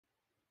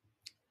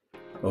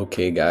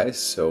Okay guys,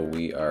 so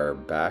we are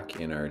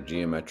back in our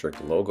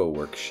geometric logo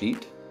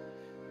worksheet,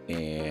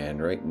 and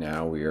right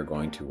now we are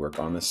going to work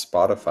on the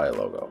Spotify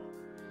logo.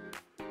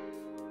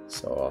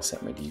 So I'll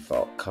set my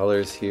default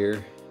colors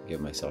here,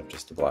 give myself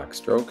just a black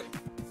stroke.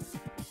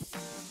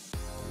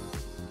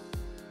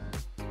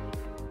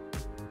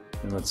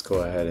 And let's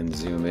go ahead and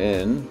zoom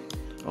in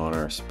on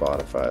our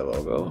Spotify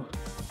logo.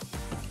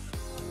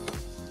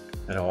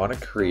 And I want to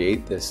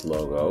create this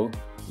logo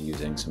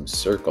using some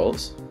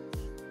circles.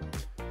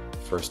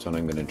 First one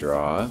I'm going to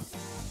draw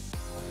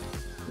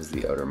is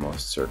the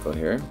outermost circle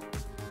here,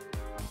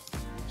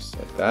 just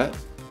like that.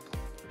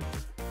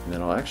 And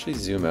then I'll actually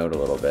zoom out a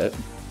little bit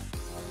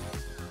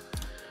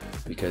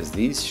because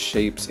these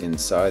shapes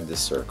inside the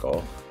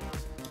circle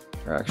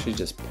are actually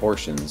just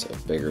portions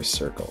of bigger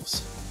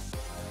circles.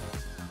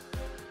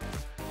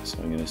 So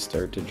I'm going to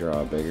start to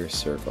draw a bigger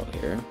circle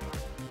here.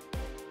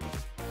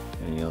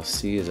 And you'll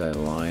see as I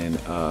line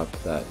up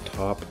that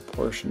top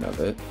portion of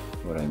it,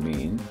 what I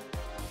mean.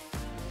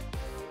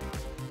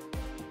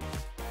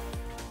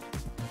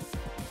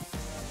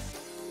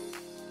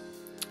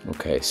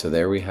 Okay, so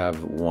there we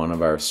have one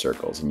of our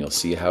circles, and you'll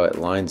see how it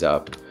lines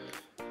up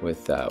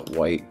with that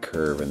white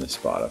curve in the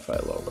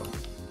Spotify logo.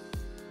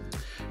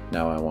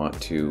 Now I want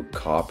to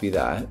copy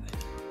that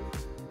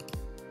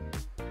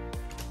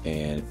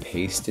and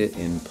paste it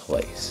in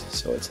place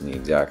so it's in the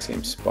exact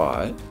same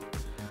spot.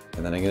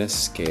 And then I'm going to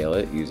scale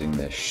it using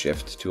the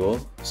Shift tool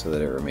so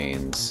that it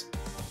remains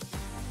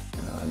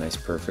a nice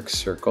perfect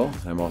circle.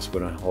 I'm also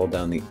going to hold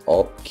down the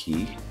Alt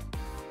key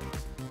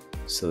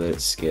so that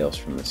it scales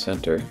from the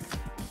center.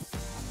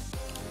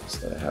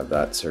 So I have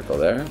that circle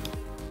there, and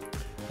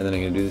then I'm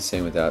going to do the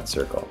same with that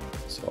circle.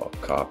 So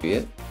I'll copy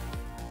it,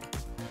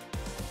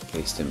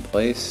 paste in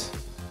place,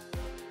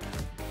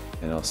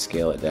 and I'll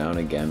scale it down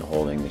again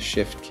holding the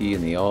Shift key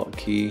and the Alt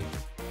key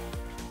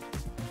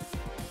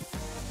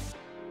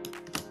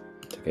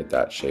to get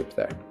that shape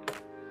there.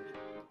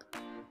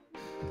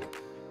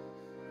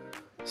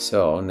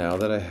 So now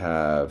that I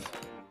have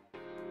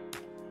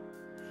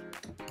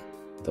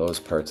those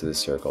parts of the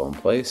circle in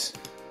place,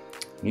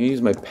 I'm going to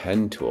use my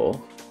pen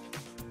tool.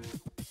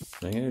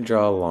 I'm going to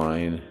draw a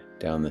line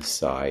down the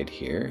side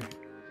here,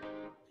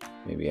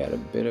 maybe add a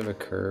bit of a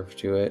curve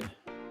to it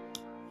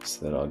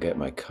so that I'll get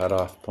my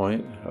cutoff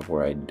point of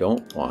where I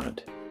don't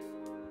want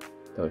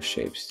those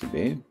shapes to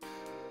be.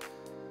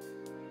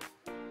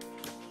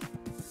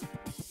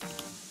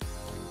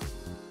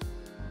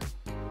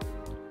 Back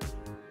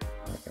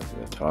up to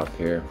the top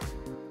here.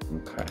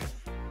 Okay.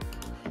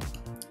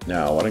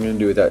 Now what I'm going to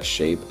do with that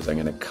shape is I'm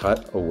going to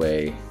cut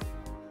away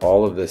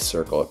all of this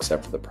circle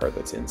except for the part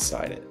that's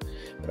inside it.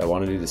 But I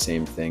want to do the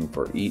same thing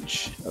for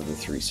each of the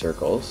three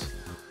circles.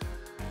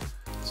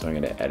 So I'm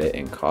going to edit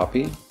and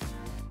copy,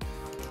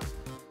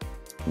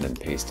 and then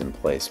paste in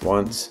place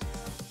once,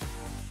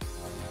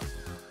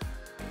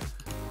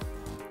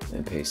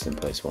 and paste in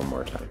place one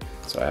more time.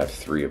 So I have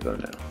three of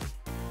them now.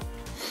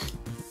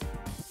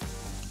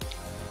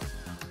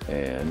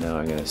 And now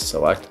I'm going to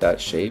select that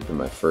shape in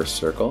my first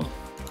circle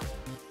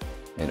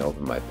and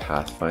open my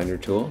Pathfinder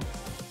tool.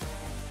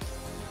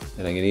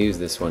 And I'm going to use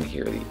this one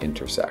here, the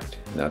intersect,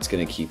 and that's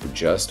going to keep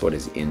just what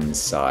is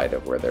inside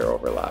of where they're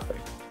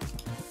overlapping.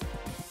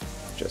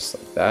 Just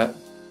like that.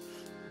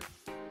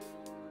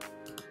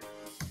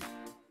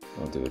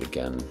 I'll do it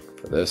again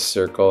for this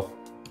circle.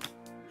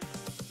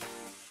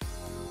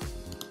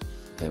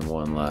 And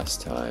one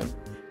last time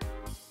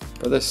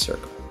for this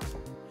circle.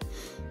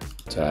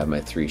 So I have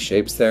my three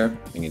shapes there.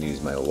 I'm going to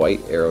use my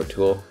white arrow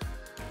tool.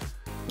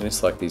 I'm going to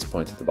select these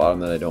points at the bottom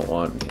that I don't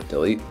want and hit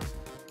delete.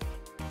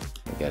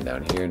 Again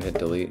down here and hit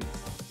delete,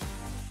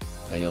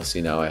 and you'll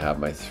see now I have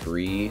my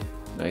three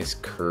nice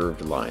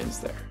curved lines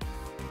there.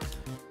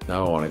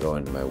 Now I want to go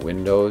into my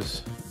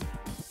windows.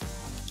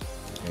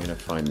 I'm going to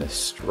find the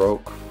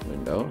stroke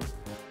window.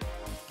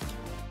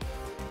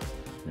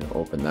 I'm going to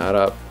open that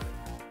up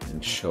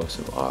and show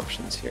some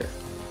options here.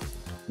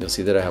 You'll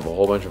see that I have a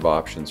whole bunch of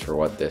options for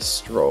what this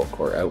stroke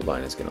or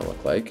outline is going to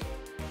look like.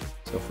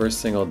 So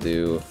first thing I'll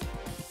do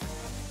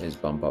is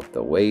bump up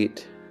the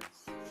weight.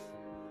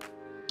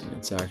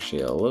 It's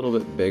actually a little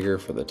bit bigger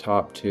for the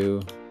top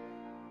two.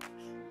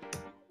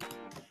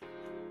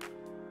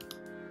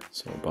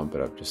 So we'll bump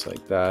it up just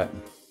like that.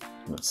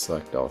 Let's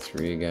select all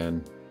three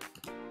again.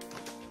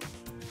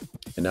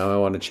 And now I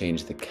want to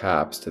change the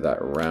caps to that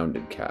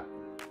rounded cap.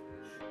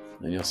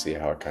 And you'll see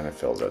how it kind of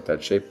fills out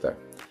that shape there.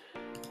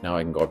 Now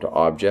I can go up to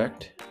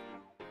Object,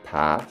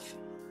 Path,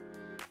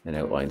 and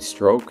Outline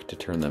Stroke to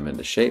turn them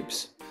into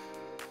shapes.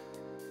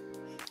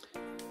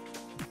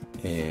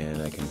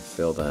 And I can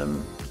fill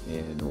them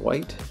in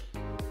white,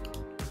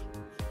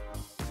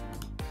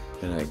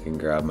 and I can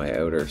grab my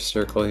outer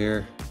circle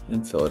here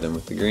and fill it in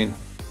with the green.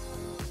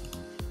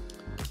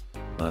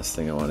 Last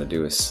thing I want to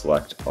do is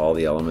select all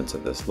the elements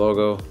of this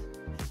logo,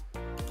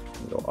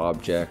 go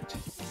Object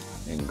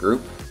and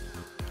Group,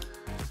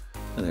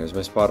 and there's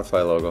my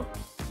Spotify logo.